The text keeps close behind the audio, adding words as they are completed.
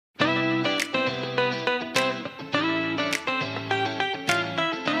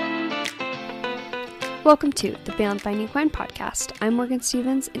Welcome to the Beyond Fine Equine podcast. I'm Morgan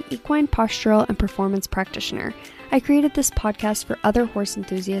Stevens, an equine postural and performance practitioner. I created this podcast for other horse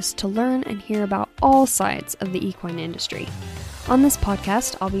enthusiasts to learn and hear about all sides of the equine industry. On this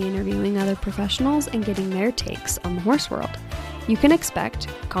podcast, I'll be interviewing other professionals and getting their takes on the horse world. You can expect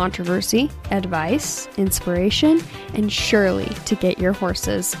controversy, advice, inspiration, and surely to get your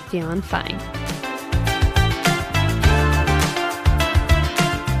horses feeling fine.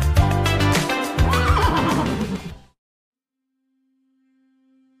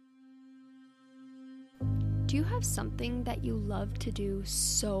 Do you have something that you love to do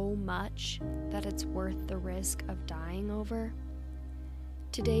so much that it's worth the risk of dying over?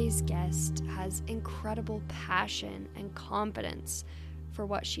 Today's guest has incredible passion and confidence for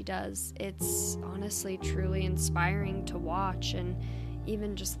what she does. It's honestly truly inspiring to watch and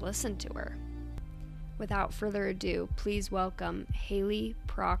even just listen to her. Without further ado, please welcome Haley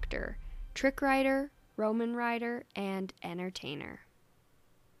Proctor, trick rider, Roman rider, and entertainer.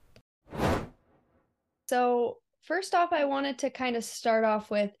 So first off, I wanted to kind of start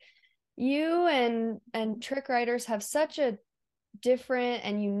off with you and trick riders have such a different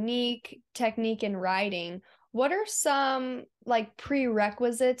and unique technique in riding. What are some like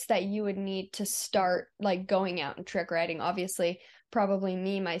prerequisites that you would need to start like going out and trick riding? Obviously, probably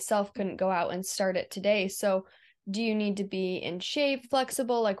me myself couldn't go out and start it today. So do you need to be in shape,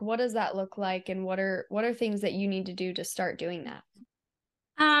 flexible? Like what does that look like? And what are things that you need to do to start doing that?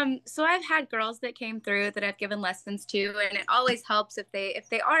 So I've had girls that came through that I've given lessons to, and it always helps if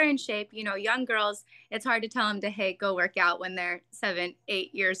they are in shape. You know, young girls, it's hard to tell them to, hey, go work out when they're 7,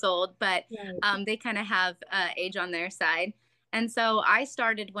 8 years old, but they kind of have age on their side. And so I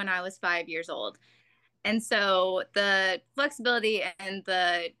started when I was 5 years old. And so the flexibility and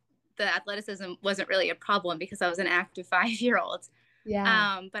the athleticism wasn't really a problem because I was an active 5-year-old.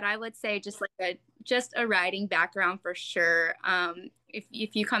 Yeah. But I would say just a riding background for sure.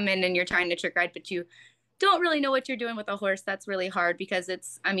 If you come in and you're trying to trick ride, but you don't really know what you're doing with a horse, that's really hard because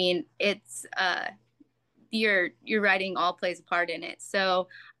your riding all plays a part in it. So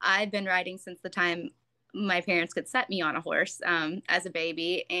I've been riding since the time my parents could set me on a horse as a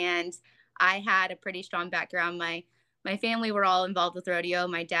baby, and I had a pretty strong background. My family were all involved with rodeo.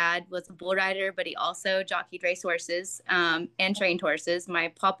 My dad was a bull rider, but he also jockeyed race horses and trained horses.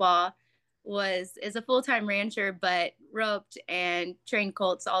 My papa is a full-time rancher, but roped and trained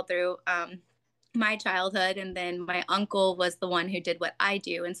colts all through my childhood. And then my uncle was the one who did what I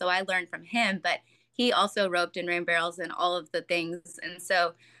do. And so I learned from him, but he also roped and ran barrels and all of the things. And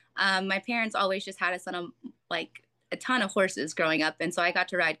so my parents always just had us on a ton of horses growing up. And so I got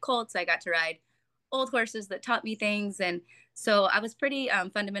to ride colts. I got to ride old horses that taught me things. And so I was pretty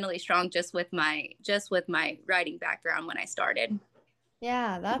fundamentally strong just with my riding background when I started.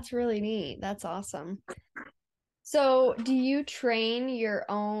 Yeah, that's really neat. That's awesome. So, do you train your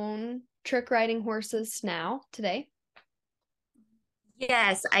own trick riding horses now, today?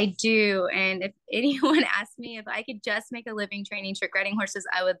 Yes, I do. And if anyone asked me if I could just make a living training trick riding horses,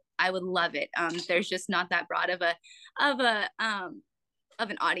 I would love it. There's just not that broad of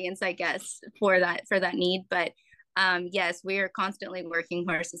an audience, I guess, for that need. But yes, we are constantly working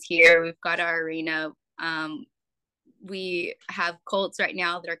horses here. We've got our arena. We have colts right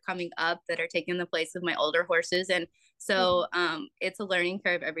now that are coming up that are taking the place of my older horses. And so it's a learning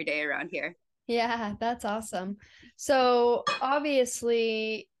curve every day around here. Yeah, that's awesome. So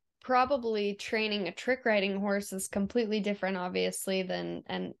obviously, probably training a trick riding horse is completely different, obviously, than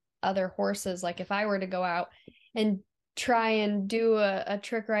and other horses. Like if I were to go out and try and do a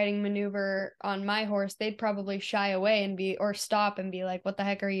trick riding maneuver on my horse, they'd probably shy away or stop and be like, what the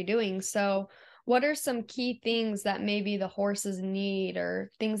heck are you doing? So what are some key things that maybe the horses need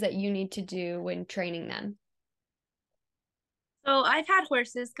or things that you need to do when training them? So I've had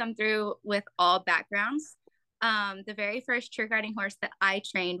horses come through with all backgrounds. The very first trick riding horse that I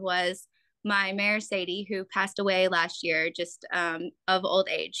trained was my mare Sadie, who passed away last year, just of old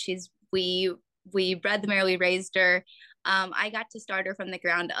age. We bred the mare, we raised her. I got to start her from the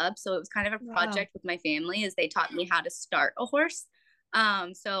ground up, so it was kind of a project with my family as they taught me how to start a horse.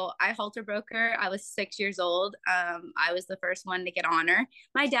 So I halter broke her. I was 6 years old. I was the first one to get on her.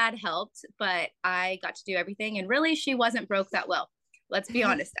 My dad helped, but I got to do everything. And really, she wasn't broke that well. Let's be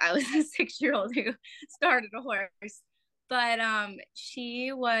honest. I was a 6-year-old who started a horse. But I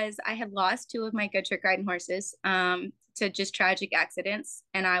had lost 2 of my good trick riding horses to just tragic accidents.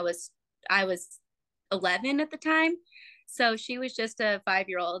 And I was 11 at the time. So she was just a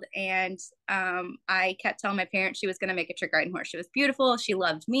 5-year-old, and I kept telling my parents she was going to make a trick riding horse. She was beautiful. She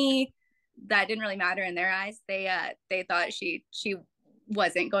loved me. That didn't really matter in their eyes. They thought she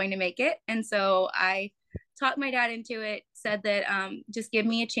wasn't going to make it. And so I talked my dad into it, said that just give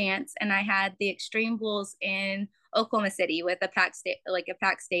me a chance. And I had the Extreme Bulls in Oklahoma City with a packed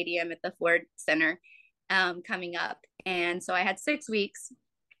stadium at the Ford Center coming up. And so I had 6 weeks.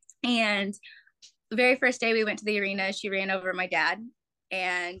 And the very first day we went to the arena, she ran over my dad.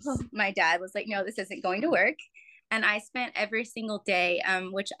 And my dad was like, no, this isn't going to work. And I spent every single day,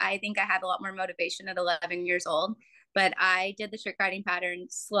 which I think I had a lot more motivation at 11 years old. But I did the trick riding pattern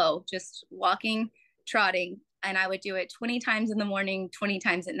slow, just walking, trotting, and I would do it 20 times in the morning, 20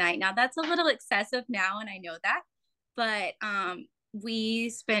 times at night. Now that's a little excessive now, and I know that. But we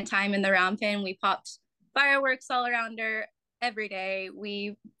spent time in the round pen. We popped fireworks all around her every day.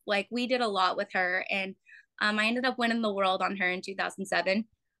 We did a lot with her, and I ended up winning the world on her in 2007.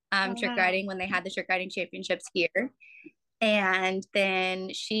 Trick riding when they had the trick riding championships here. And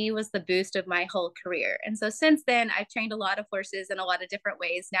then she was the boost of my whole career. And so since then, I've trained a lot of horses in a lot of different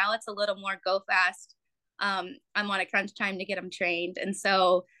ways. Now it's a little more go fast. I'm on a crunch time to get them trained. And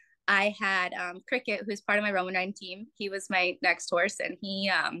so I had Cricket, who's part of my Roman riding team. He was my next horse, and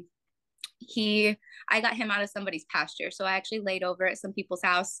I got him out of somebody's pasture. So I actually laid over at some people's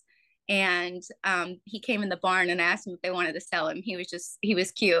house, and he came in the barn, and I asked him if they wanted to sell him. He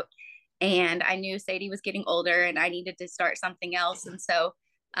was cute. And I knew Sadie was getting older and I needed to start something else. And so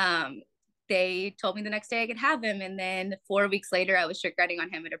they told me the next day I could have him. And then 4 weeks later, I was trick riding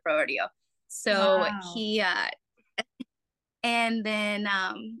on him at a pro rodeo. So and then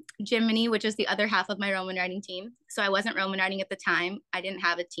Jiminy, which is the other half of my Roman riding team. So I wasn't Roman riding at the time. I didn't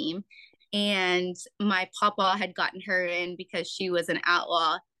have a team. And my papa had gotten her in because she was an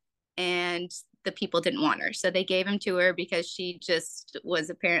outlaw and the people didn't want her. So they gave him to her because she just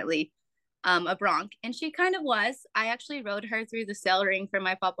was apparently a bronc, and she kind of was. I actually rode her through the sale ring for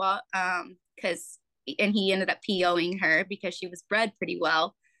my papa and he ended up POing her because she was bred pretty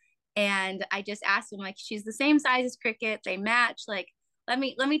well. And I just asked him, like, she's the same size as Cricket, they match, like, let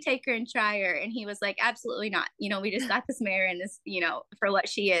me take her and try her. And he was like, absolutely not, we just got this mare and this, for what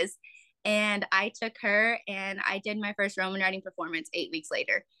she is. And I took her and I did my first Roman riding performance 8 weeks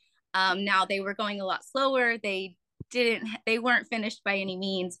later. Now they were going a lot slower. They weren't finished by any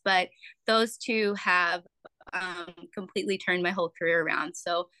means, but those two have completely turned my whole career around.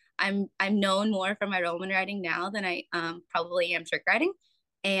 So I'm known more for my Roman riding now than I probably am trick riding.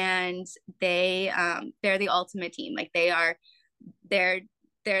 And they're the ultimate team. Like they're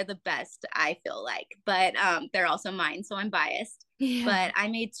the best, I feel like, but they're also mine, so I'm biased. Yeah. But I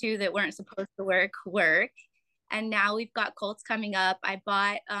made two that weren't supposed to work. And now we've got colts coming up. I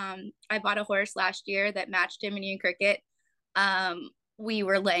bought a horse last year that matched Jiminy and Cricket. We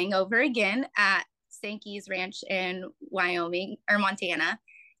were laying over again at Sankey's Ranch in Wyoming or Montana.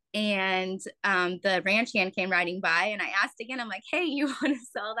 And the ranch hand came riding by and I asked again, I'm like, hey, you want to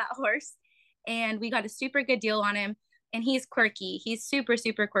sell that horse? And we got a super good deal on him. And he's quirky. He's super,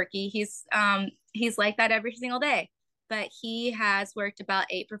 super quirky. He's like that every single day. But he has worked about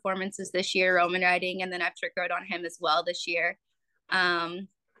 8 performances this year, Roman riding, and then I've trick rode on him as well this year. And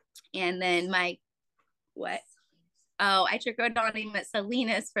then I trick rode on him at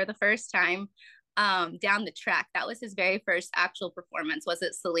Salinas for the first time down the track. That was his very first actual performance, was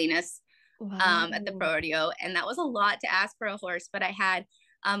at Salinas. Wow. At the pro rodeo. And that was a lot to ask for a horse, but I had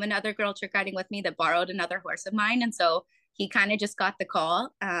another girl trick riding with me that borrowed another horse of mine. And so he kind of just got the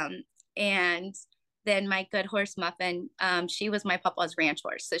call. And then my good horse Muffin, she was my papa's ranch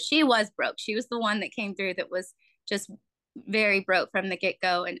horse. So she was broke. She was the one that came through that was just very broke from the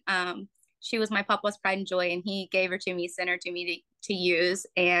get-go. And she was my papa's pride and joy. And he gave her to me, sent her to me to use.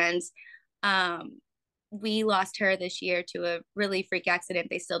 And we lost her this year to a really freak accident.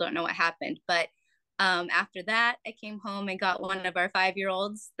 They still don't know what happened. But after that, I came home and got one of our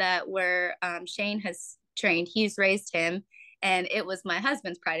 5-year-olds that Shane has trained. He's raised him. And it was my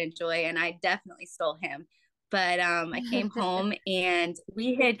husband's pride and joy, and I definitely stole him. But I came home, and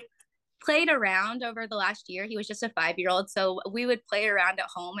we had played around over the last year. He was just a 5-year-old, so we would play around at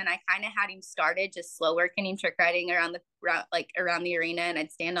home, and I kind of had him started just slow working him trick riding around the arena, and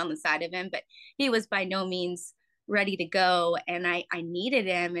I'd stand on the side of him. But he was by no means ready to go, and I needed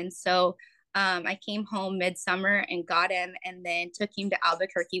him, and so I came home midsummer and got him and then took him to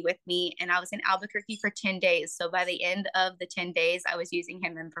Albuquerque with me. And I was in Albuquerque for 10 days. So by the end of the 10 days, I was using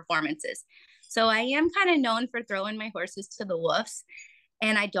him in performances. So I am kind of known for throwing my horses to the wolves.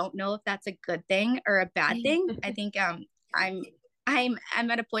 And I don't know if that's a good thing or a bad thing. I think I'm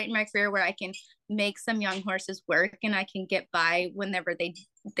at a point in my career where I can make some young horses work and I can get by whenever they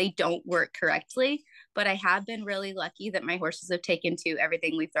don't work correctly. But I have been really lucky that my horses have taken to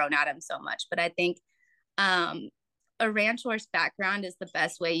everything we've thrown at them so much. But I think a ranch horse background is the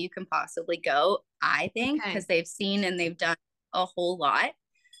best way you can possibly go, I think, Okay. because they've seen and they've done a whole lot.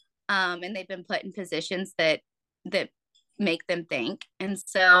 And they've been put in positions that make them think. And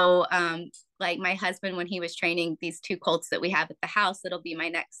so, like my husband, when he was training these two colts that we have at the house, that'll be my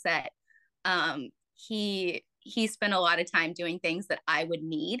next set. He spent a lot of time doing things that I would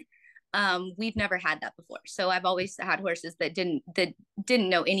need. We've never had that before, so I've always had horses that didn't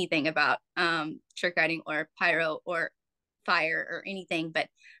know anything about trick riding or pyro or fire or anything. But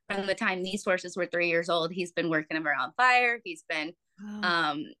from the time these horses were 3 years old, he's been working them around fire. He's been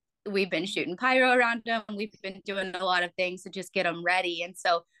Wow. um, we've been shooting pyro around him. We've been doing a lot of things to just get him ready. And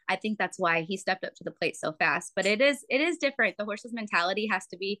so I think that's why he stepped up to the plate so fast. But it is different. The horse's mentality has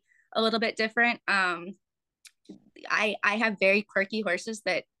to be a little bit different. I have very quirky horses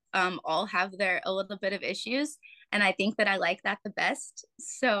that all have their a little bit of issues, and I think that I like that the best.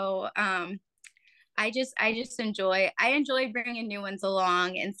 So I just enjoy bringing new ones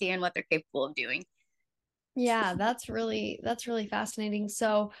along and seeing what they're capable of doing. Yeah, that's really fascinating.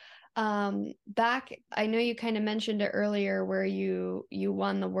 So, back, I know you kind of mentioned it earlier where you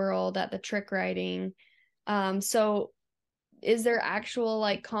won the world at the trick riding. So is there actual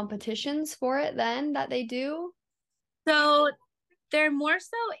like competitions for it then that they do? So they're more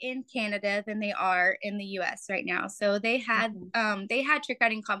so in Canada than they are in the US right now. So they had trick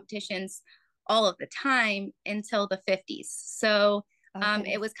riding competitions all of the time until the 50s. So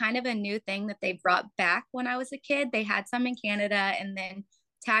Okay. it was kind of a new thing that they brought back when I was a kid. They had some in Canada, and then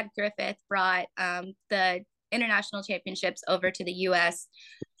Tad Griffith brought the international championships over to the US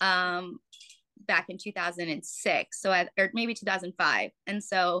um, back in 2006, or maybe 2005. And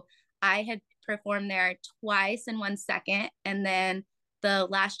so I had performed there twice in 1 second. And then the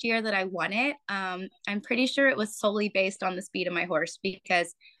last year that I won it, I'm pretty sure it was solely based on the speed of my horse,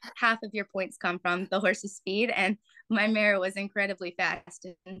 because half of your points come from the horse's speed. And my mare was incredibly fast.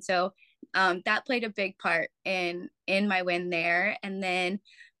 And so that played a big part in my win there. And then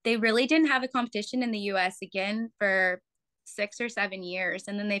they really didn't have a competition in the US again for 6 or 7 years.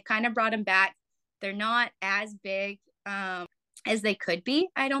 And then they've kind of brought them back. They're not as big as they could be,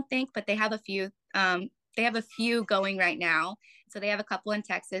 I don't think, but they have a few. They have a few going right now. So they have a couple in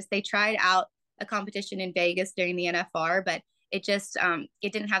Texas. They tried out a competition in Vegas during the NFR, but it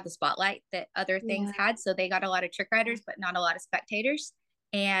didn't have the spotlight that other things Yeah. had. So they got a lot of trick riders, but not a lot of spectators.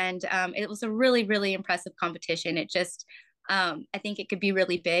 And it was a really, really impressive competition. It just I think it could be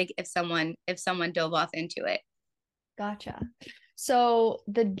really big if someone dove off into it. Gotcha. So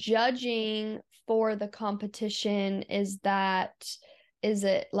the judging for the competition, is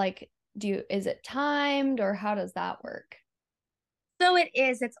it like, is it timed or how does that work? So it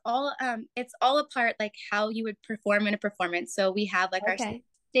is. It's all a part like how you would perform in a performance. So we have like our Okay.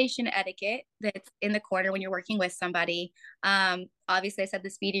 station etiquette that's in the corner when you're working with somebody. Obviously, I said the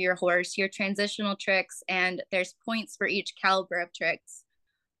speed of your horse, your transitional tricks, and there's points for each caliber of tricks.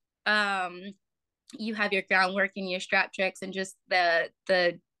 Um, you have your groundwork and your strap tricks, and just the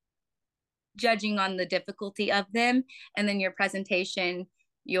judging on the difficulty of them, and then your presentation,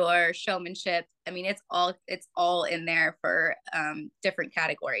 your showmanship. I mean, it's all in there for different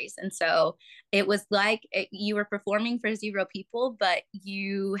categories. And so it was like you were performing for zero people, but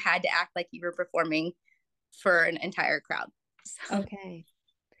you had to act like you were performing for an entire crowd. So Okay.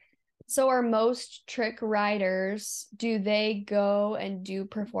 So are most trick riders, do they go and do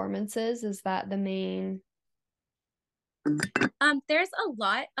performances? Is that the main? there's a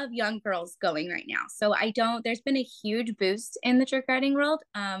lot of young girls going right now. So I don't. There's been a huge boost in the trick riding world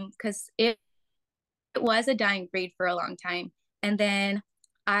because it was a dying breed for a long time. And then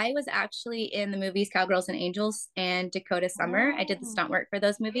I was actually in the movies Cowgirls and Angels and Dakota Summer. I did the Oh, stunt work for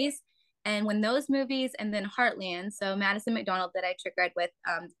those movies. And when those movies, and then Heartland, so Madison McDonald that I trick ride with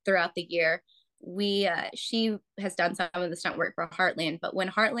throughout the year, she has done some of the stunt work for Heartland. But when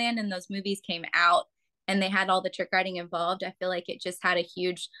Heartland and those movies came out and they had all the trick riding involved, I feel like it just had a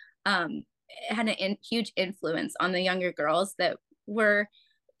huge huge influence on the younger girls that were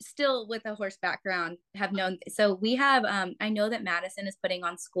still with a horse background have known. So we have I know that Madison is putting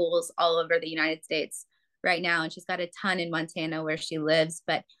on schools all over the United States right now, and she's got a ton in Montana where she lives.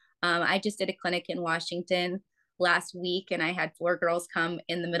 But I just did a clinic in Washington last week, and I had 4 girls come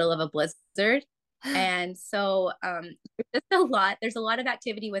in the middle of a blizzard. And so there's a lot of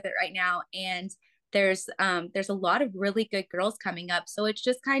activity with it right now, and there's a lot of really good girls coming up. So it's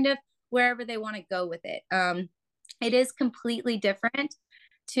just kind of wherever they want to go with it. It is completely different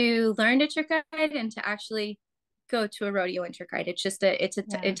to learn to trick ride and to actually go to a rodeo and trick ride. It's an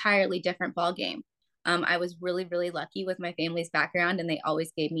yeah. entirely different ball game. I was really, really lucky with my family's background, and they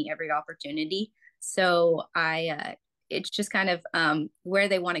always gave me every opportunity. So it's just kind of where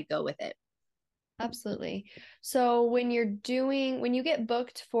they want to go with it. Absolutely. So when you get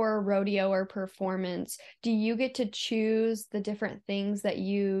booked for a rodeo or performance, do you get to choose the different things that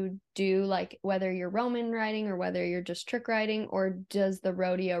you do, like whether you're Roman riding or whether you're just trick riding, or does the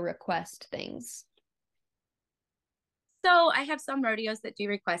rodeo request things? So I have some rodeos that do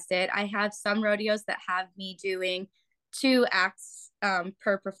request it. I have some rodeos that have me doing 2 acts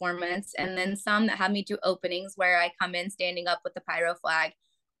per performance, and then some that have me do openings where I come in standing up with the pyro flag.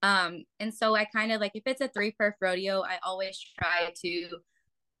 And so I kind of like, if it's a 3 perf rodeo, I always try to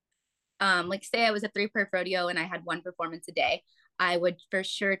like say I was a 3 perf rodeo and I had 1 performance a day, I would for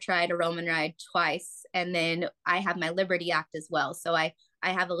sure try to Roman ride twice. And then I have my Liberty Act as well. So I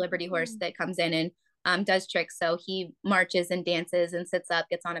have a Liberty horse that comes in and does tricks. So he marches and dances and sits up,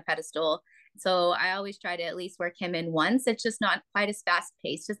 gets on a pedestal. So I always try to at least work him in once. It's just not quite as fast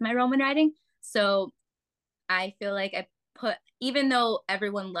paced as my Roman riding. So I feel like I put, even though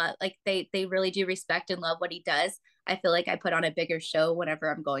everyone love, like they really do respect and love what he does, I feel like I put on a bigger show whenever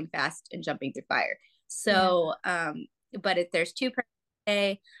I'm going fast and jumping through fire. Yeah. So but if there's 2 per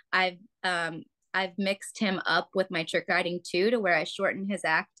day, I've I've mixed him up with my trick riding too, to where I shorten his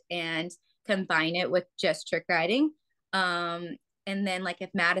act and combine it with just trick riding. And then like if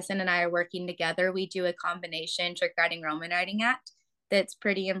Madison and I are working together, we do a combination trick riding Roman riding act that's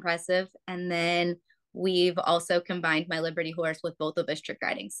pretty impressive. And then we've also combined my Liberty horse with both of us trick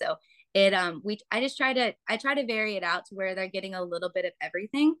riding. So it we I try to vary it out to where they're getting a little bit of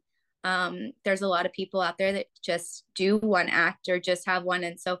everything. There's a lot of people out there that just do 1 act or just have one,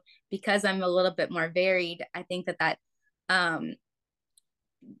 and so because I'm a little bit more varied, I think that um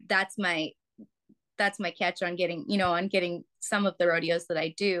that's my catch on getting, on getting some of the rodeos that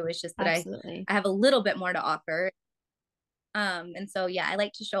I do, is just that Absolutely. I have a little bit more to offer. And so yeah, I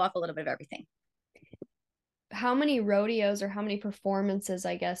like to show off a little bit of everything. How many rodeos or how many performances,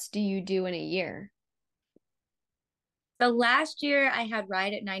 I guess, do you do in a year? So last year I had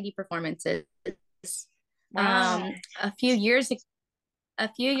right at 90 performances. Wow. A few years ago,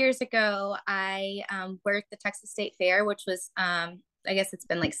 I worked the Texas State Fair, which was I guess it's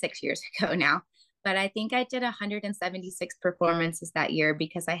been like 6 years ago now. But I think I did 176 performances that year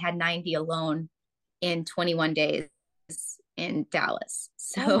because I had 90 alone in 21 days in Dallas.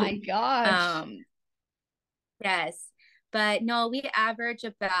 Oh my So gosh. um, yes, but no, we average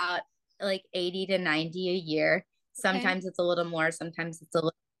about like 80 to 90 a year. Okay. Sometimes it's a little more, sometimes it's a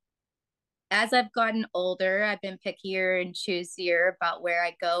little. As I've gotten older, I've been pickier and choosier about where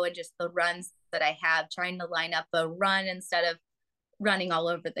I go and just the runs that I have, trying to line up a run instead of running all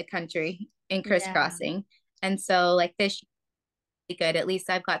over the country and Yeah. crisscrossing. And so, like this year, good. At least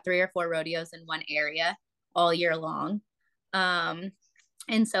I've got 3 or 4 rodeos in one area all year long. Um,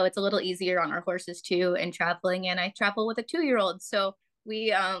 and so it's a little easier on our horses too, and traveling. And I travel with a 2-year-old, so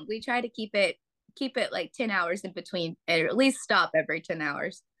we try to keep it like 10 hours in between, or at least stop every 10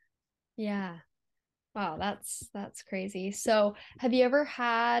 hours. Yeah. Wow, that's crazy. So, have you ever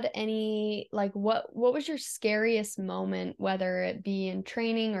had any, like, what was your scariest moment, whether it be in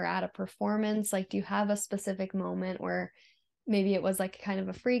training or at a performance? Like, do you have a specific moment where maybe it was like kind of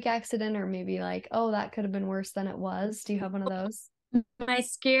a freak accident, or maybe like, oh, that could have been worse than it was? Do you have one of those? My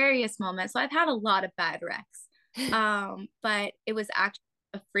scariest moment. So I've had a lot of bad wrecks. But it was actually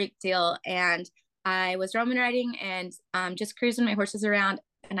a freak deal. And I was Roman riding and just cruising my horses around,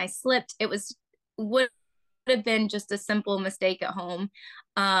 and I slipped. It was would have been just a simple mistake at home.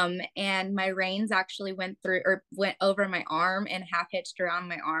 And my reins actually went over my arm and half hitched around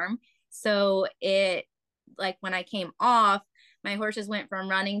my arm. So it, like when I came off, my horses went from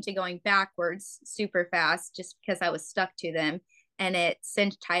running to going backwards super fast just because I was stuck to them, and it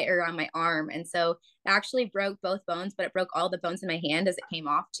cinched tighter on my arm. And so it actually broke both bones, but it broke all the bones in my hand as it came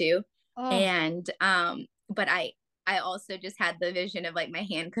off too. Oh, And but I also just had the vision of like my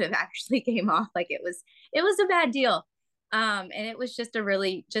hand could have actually came off. Like it was a bad deal. And it was just a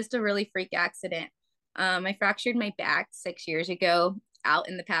really freak accident. I fractured my back 6 years ago out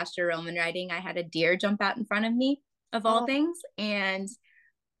in the pasture Roman riding. I had a deer jump out in front of me, of all oh, things. And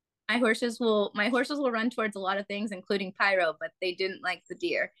my horses will run towards a lot of things, including pyro, but they didn't like the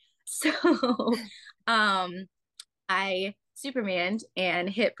deer. So um I supermaned and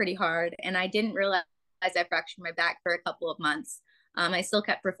hit pretty hard, and I didn't realize I fractured my back for a couple of months. I still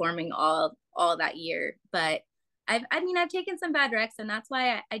kept performing all that year, but I've taken some bad wrecks, and that's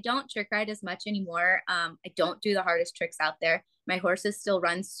why I don't trick ride as much anymore. I don't do the hardest tricks out there. My horses still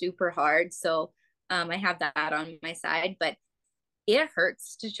run super hard, so I have that on my side, but it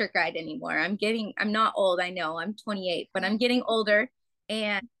hurts to trick ride anymore. I'm not old, I know I'm 28, but I'm getting older,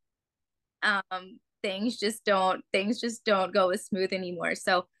 and um things just don't go as smooth anymore.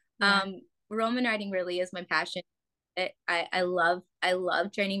 So Yeah. Roman riding really is my passion. I love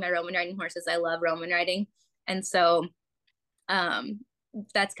training my Roman riding horses. I love Roman riding. And so um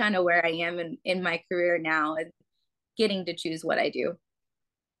that's kind of where I am in my career now, and getting to choose what I do.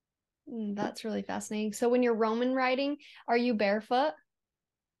 That's really fascinating. So when you're Roman riding, are you barefoot?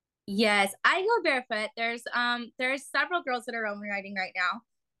 Yes, I go barefoot. There's several girls that are Roman riding right now.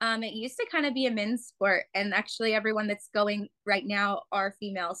 It used to kind of be a men's sport, and actually everyone that's going right now are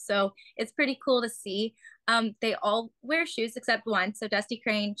females. So it's pretty cool to see. They all wear shoes except one. So Dusty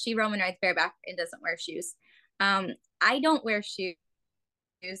Crane, she Roman rides bareback and doesn't wear shoes. I don't wear shoes,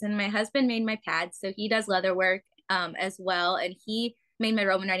 and my husband made my pads, so he does leather work as well, and he made my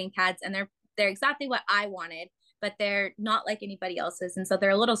Roman riding pads, and they're exactly what I wanted, but they're not like anybody else's, and so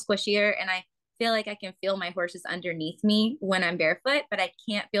they're a little squishier, and I feel like I can feel my horses underneath me when I'm barefoot, but I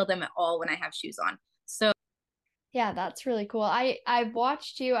can't feel them at all when I have shoes on. So Yeah, that's really cool. I've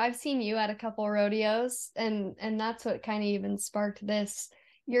watched you. I've seen you at a couple rodeos, and that's what kind of even sparked this.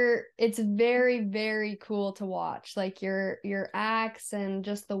 It's very, very cool to watch. Like your acts and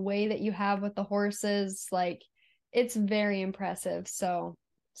just the way that you have with the horses, like it's very impressive. So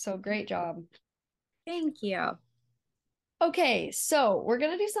great job. thank you. Okay, so we're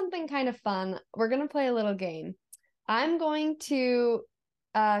gonna do something kind of fun. We're gonna play a little game. I'm going to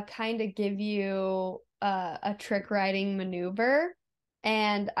kind of give you a trick riding maneuver,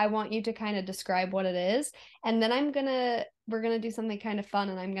 and I want you to kind of describe what it is. And then we're gonna do something kind of fun,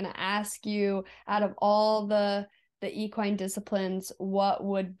 and I'm gonna ask you out of all the equine disciplines, who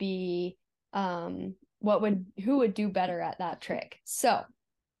would do better at that trick. So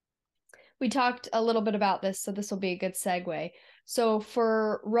we talked a little bit about this, so this will be a good segue. So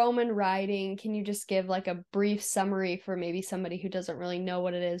for Roman riding, can you just give like a brief summary for maybe somebody who doesn't really know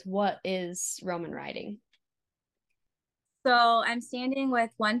what it is? What is Roman riding? So I'm standing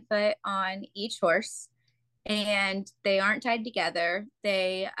with one foot on each horse, and they aren't tied together.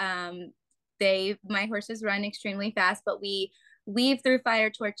 My horses run extremely fast, but we weave through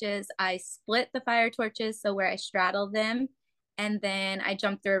fire torches. I split the fire torches so where I straddle them, and then I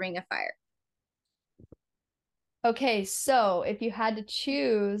jump through a ring of fire. Okay, so if you had to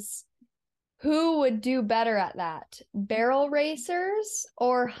choose, who would do better at that? Barrel racers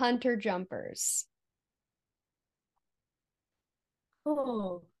or hunter jumpers?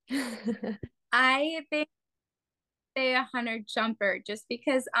 Oh, I think say a hunter jumper, just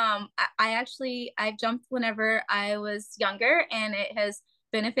because I've jumped whenever I was younger, and it has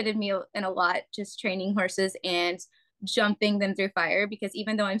benefited me in a lot, just training horses and jumping them through fire, because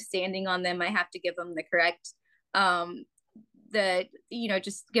even though I'm standing on them, I have to give them the correct um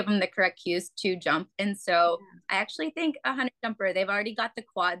just give them the correct cues to jump. And so I actually think a hunter jumper, they've already got the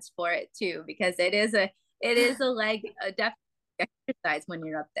quads for it too, because it is a leg a definite exercise when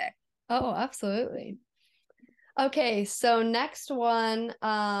you're up there. Oh, absolutely. Okay, so next one,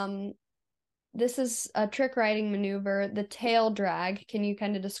 this is a trick riding maneuver, the tail drag. Can you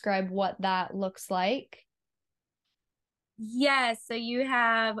kind of describe what that looks like? Yes, so you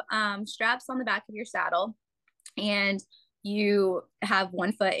have straps on the back of your saddle, and you have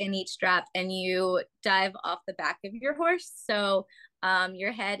one foot in each strap, and you dive off the back of your horse. So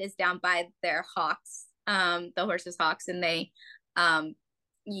your head is down by their hocks, the horse's hocks, and um,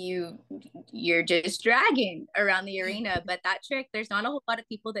 you you're just dragging around the arena. But that trick, there's not a whole lot of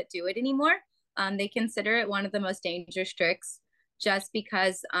people that do it anymore. They consider it one of the most dangerous tricks, just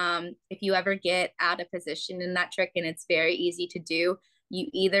because if you ever get out of position in that trick, and it's very easy to do, you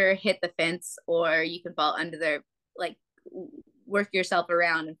either hit the fence or you can fall under their, like, work yourself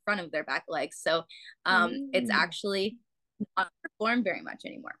around in front of their back legs. So it's Mm, actually not performed very much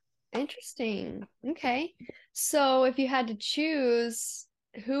anymore. interesting. Okay. So if you had to choose,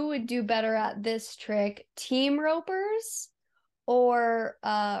 who would do better at this trick, team ropers or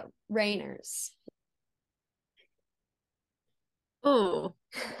reiners? Oh,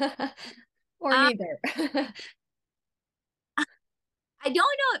 Or um, neither. I don't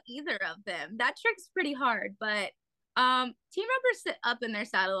know either of them. That trick's pretty hard, but team ropers sit up in their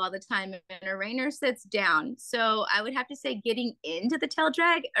saddle all the time, and a reiner sits down. So I would have to say, getting into the tail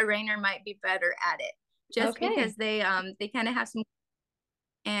drag, a reiner might be better at it, just Okay. because they kind of have some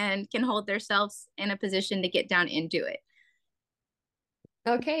and can hold themselves in a position to get down into it.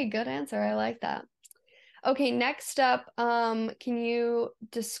 Okay, good answer. I like that. Okay, next up, can you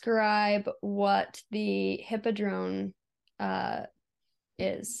describe what the hippodrome uh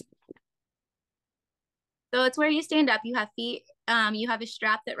is? So it's where you stand up, you have feet, you have a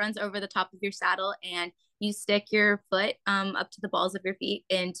strap that runs over the top of your saddle, and you stick your foot up to the balls of your feet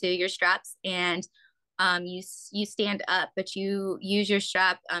into your straps, and you stand up, but you use your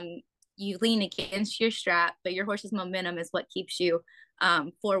strap. You lean against your strap, but your horse's momentum is what keeps you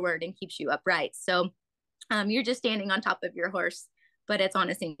forward and keeps you upright. So you're just standing on top of your horse, but it's on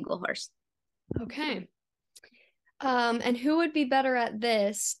a single horse. Okay. And who would be better at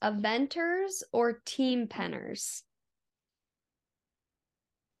this, eventers or team penners?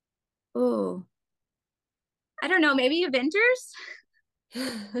 Oh, I don't know. Maybe eventers.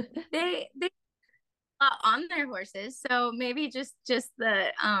 They on their horses, so maybe just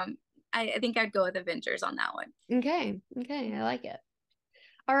the I think I'd go with eventers on that one. Okay, I like it.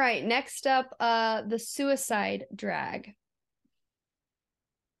 All right, next up, the suicide drag.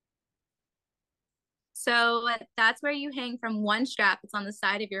 So that's where you hang from one strap. It's on the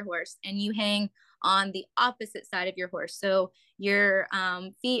side of your horse, and you hang on the opposite side of your horse. So your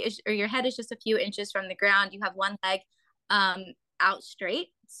feet or your head is just a few inches from the ground. You have one leg um, out straight.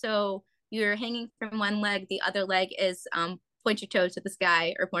 So you're hanging from one leg. The other leg is point your toe to the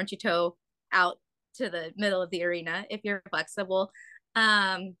sky or point your toe out to the middle of the arena if you're flexible.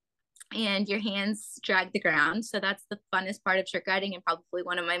 And your hands drag the ground. So that's the funnest part of trick riding and probably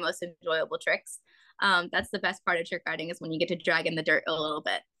one of my most enjoyable tricks. That's the best part of trick riding is when you get to drag in the dirt a little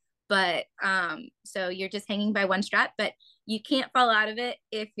bit. But so you're just hanging by one strap, but you can't fall out of it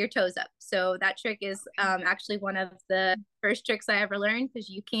if your toes up. So that trick is actually one of the first tricks I ever learned because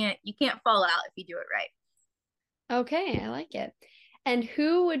you can't fall out if you do it right. Okay, I like it. And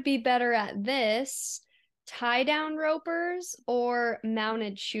who would be better at this, tie down ropers or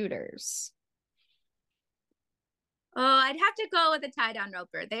mounted shooters? Oh, I'd have to go with a tie down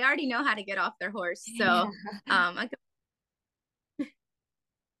roper. They already know how to get off their horse. So I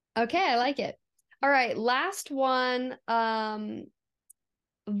Okay, I like it. All right, last one,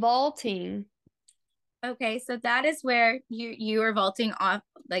 vaulting. Okay, so that is where you are vaulting off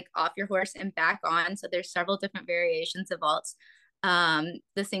your horse and back on. So there's several different variations of vaults.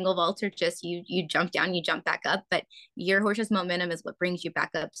 The single vaults are just you jump down, you jump back up, but your horse's momentum is what brings you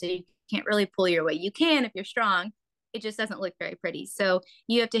back up. So you can't really pull your weight. You can if you're strong. It just doesn't look very pretty. So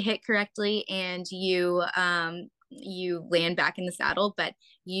you have to hit correctly and you land back in the saddle, but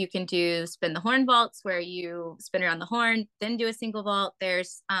you can do spin the horn vaults where you spin around the horn, then do a single vault.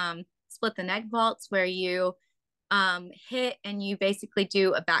 There's split the neck vaults where you hit and you basically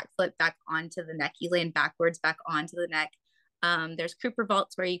do a backflip back onto the neck. You land backwards back onto the neck. There's Cooper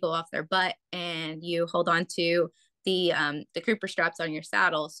vaults where you go off their butt and you hold on to the Cooper straps on your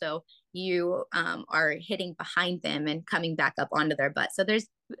saddle. So you are hitting behind them and coming back up onto their butt. So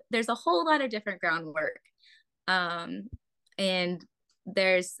there's a whole lot of different groundwork. And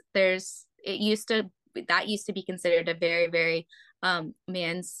it used to be considered a very, very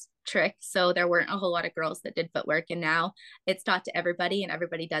man's trick. So there weren't a whole lot of girls that did footwork, and now it's taught to everybody and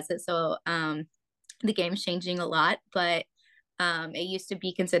everybody does it. So the game's changing a lot, but it used to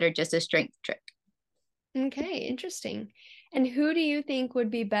be considered just a strength trick. Okay, interesting. And who do you think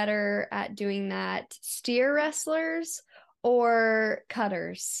would be better at doing that? Steer wrestlers or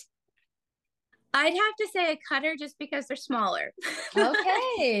cutters? I'd have to say a cutter just because they're smaller.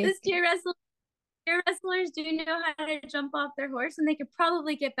 Okay. The steer wrestlers do know how to jump off their horse and they could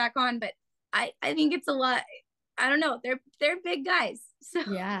probably get back on, but I think it's a lot. I don't know. They're big guys. So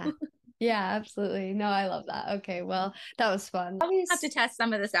Yeah. Yeah, absolutely. No, I love that. Okay, well, that was fun. I'll have to test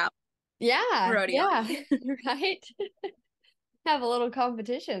some of this out. Yeah, Rodeo. yeah, right? Have a little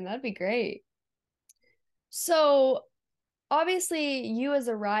competition. That'd be great. So, obviously, you as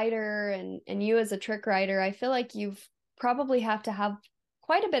a rider and you as a trick rider, I feel like you've probably have to have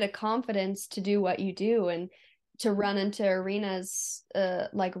quite a bit of confidence to do what you do and to run into arenas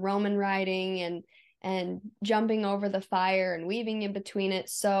like Roman riding and jumping over the fire and weaving in between it.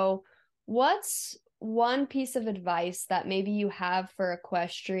 So, what's one piece of advice that maybe you have for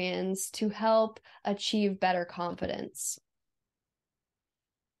equestrians to help achieve better confidence?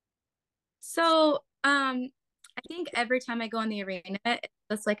 So I think every time I go in the arena,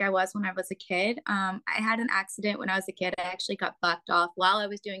 it's like I was when I was a kid. I had an accident when I was a kid. I actually got bucked off while I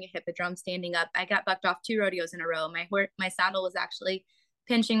was doing a hippodrome standing up. I got bucked off 2 rodeos in a row. My saddle was actually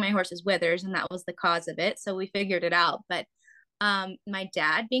pinching my horse's withers, and that was the cause of it. So we figured it out. But my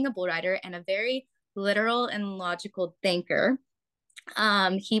dad, being a bull rider and a very literal and logical thinker,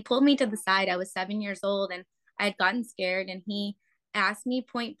 he pulled me to the side. I was 7 years old and I had gotten scared, and he asked me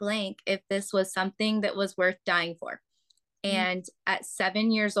point blank if this was something that was worth dying for. And at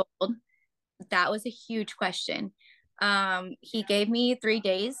 7 years old, that was a huge question. He gave me 3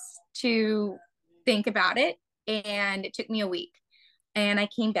 days to think about it, and it took me a week. And I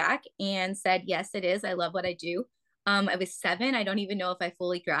came back and said, yes, it is. I love what I do. I was 7. I don't even know if I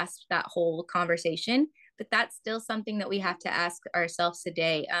fully grasped that whole conversation, but that's still something that we have to ask ourselves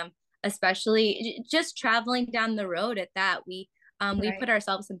today. Especially just traveling down the road at that, we put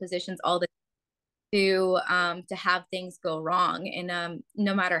ourselves in positions all the to have things go wrong, and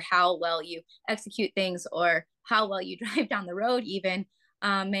no matter how well you execute things or how well you drive down the road, even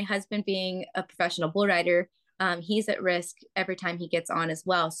my husband being a professional bull rider, he's at risk every time he gets on as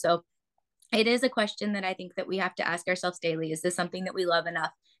well. So it is a question that I think that we have to ask ourselves daily. Is this something that we love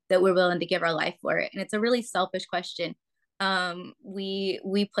enough that we're willing to give our life for it? And it's a really selfish question.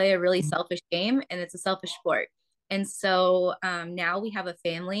 We play a really selfish game, and it's a selfish sport. And so now we have a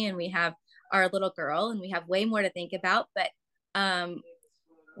family, and we have our little girl, and we have way more to think about. But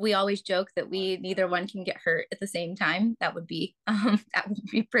we always joke that we neither one can get hurt at the same time. That would be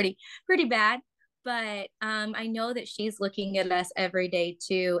pretty bad. But I know that she's looking at us every day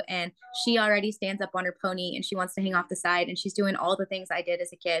too, and she already stands up on her pony and she wants to hang off the side, and she's doing all the things I did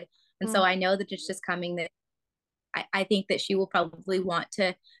as a kid. And so I know that it's just coming, that I think that she will probably want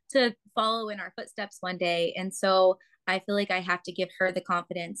to follow in our footsteps one day. And so I feel like I have to give her the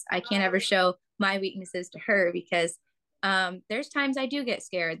confidence. I can't ever show my weaknesses to her, because there's times I do get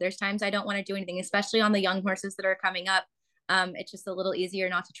scared. There's times I don't want to do anything, especially on the young horses that are coming up. It's just a little easier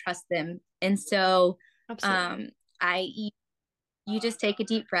not to trust them. And so you just take a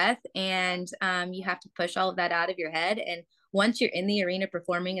deep breath, and you have to push all of that out of your head. And once you're in the arena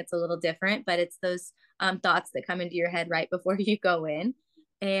performing, it's a little different, but it's those thoughts that come into your head right before you go in.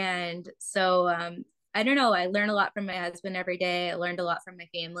 And so I don't know, I learn a lot from my husband every day. I learned a lot from my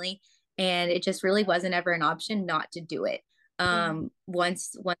family, and it just really wasn't ever an option not to do it.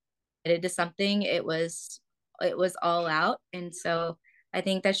 Once I committed to something, it was all out. And so I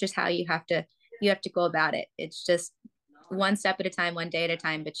think that's just how you have to go about it. It's just one step at a time, one day at a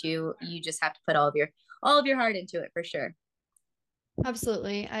time, but you just have to put all of your heart into it, for sure.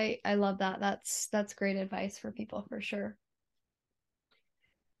 Absolutely. I love that. That's great advice for people, for sure.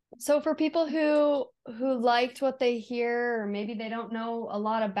 So for people who liked what they hear, or maybe they don't know a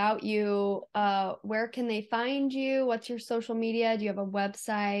lot about you, where can they find you? What's your social media? Do you have a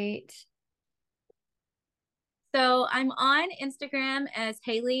website? So I'm on Instagram as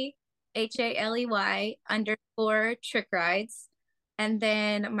Haley, HALEY _trick rides. And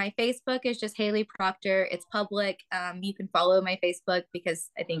then my Facebook is just Haley Proctor. It's public. You can follow my Facebook, because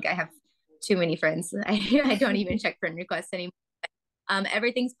I think I have too many friends. I don't even check friend requests anymore.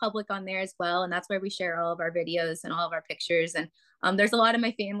 Everything's public on there as well. And that's where we share all of our videos and all of our pictures. And there's a lot of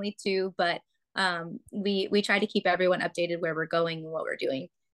my family too, but we try to keep everyone updated where we're going and what we're doing.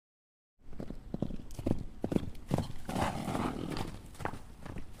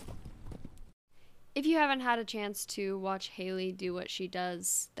 If you haven't had a chance to watch Haley do what she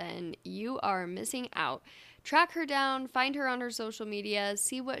does, then you are missing out. Track her down, find her on her social media,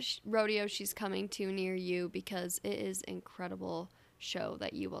 see what rodeo she's coming to near you, because it is an incredible show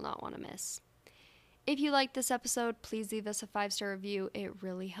that you will not want to miss. If you liked this episode, please leave us a 5-star review. It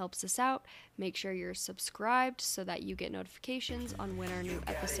really helps us out. Make sure you're subscribed so that you get notifications on when our new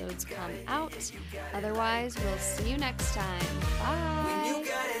episodes come out. Otherwise, we'll see you next time. Bye!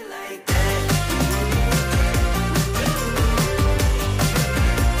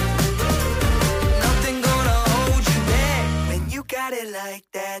 Got it like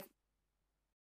that.